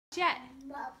Jett,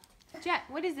 Jett,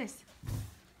 what is this?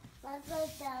 That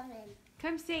was diamond.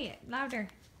 Come say it louder.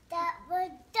 That was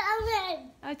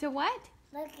diamond. Oh, it's a what?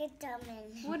 Look at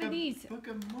diamond. What are these? Book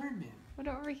of Mormon. What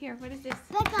over here? What is this?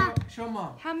 Look up. Show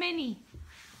Mom. How many?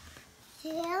 2,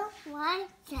 1,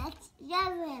 6,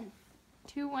 7.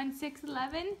 2, 1, 6,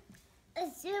 11?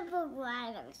 Super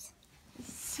letters.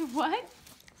 What?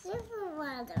 Super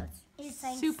letters.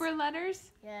 Super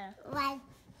letters? Yeah. Right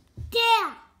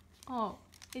there. Oh,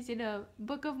 is it a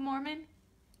Book of Mormon?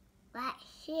 Right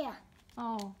here.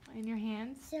 Oh, in your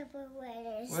hands? Super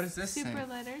letters. What does this Super say?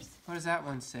 letters. What does that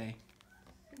one say?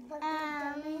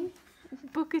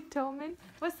 Book of Tolman.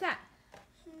 What's that?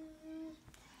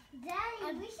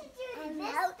 Daddy, we should do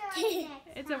this story next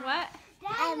It's a what?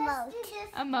 Daddy, let's do this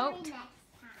A moat. story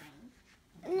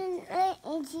next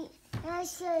time. I'll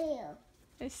show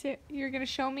you. You're going to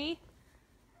show me?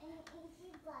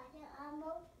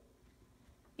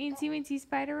 Eensy Weensy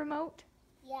Spider Remote?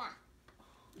 Yeah.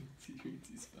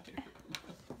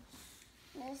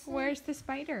 Where's the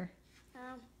spider? I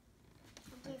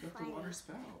got the water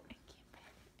spout.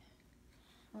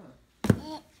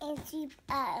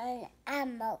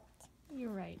 You're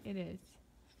right, it is.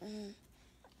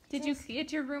 Did you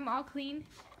get your room all clean?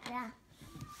 Yeah.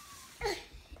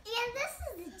 Yeah, this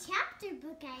is the chapter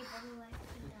book I've been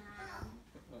working on.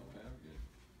 Oh, good.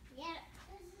 Yeah.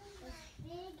 This is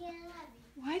big and heavy.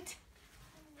 What?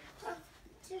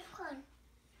 This one.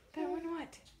 That one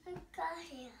what? I got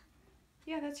here.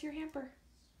 Yeah, that's your hamper.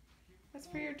 That's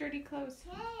for your dirty clothes.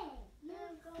 Hey, no,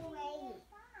 go away.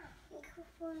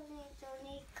 Don't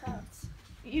need clothes.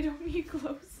 You don't need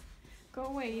clothes. Go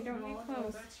away, you don't need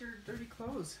clothes. That's your dirty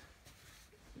clothes.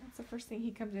 That's the first thing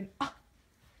he comes in. Oh,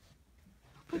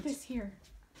 put this here.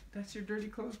 That's your dirty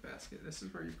clothes basket. This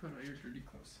is where you put all your dirty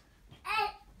clothes.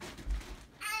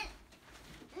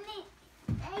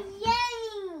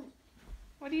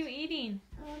 What are you eating?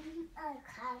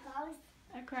 Crackers.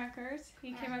 Crackers.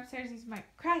 He came upstairs. He's like,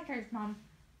 crackers, Mom.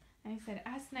 And I said,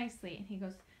 ask nicely. And he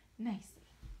goes, nicely.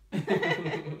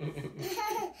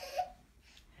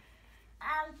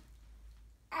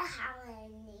 How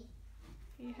many?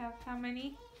 You have how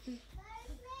many?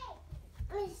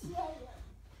 Let's show you.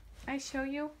 I show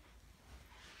you?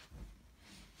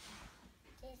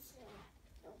 This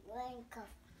is one cup.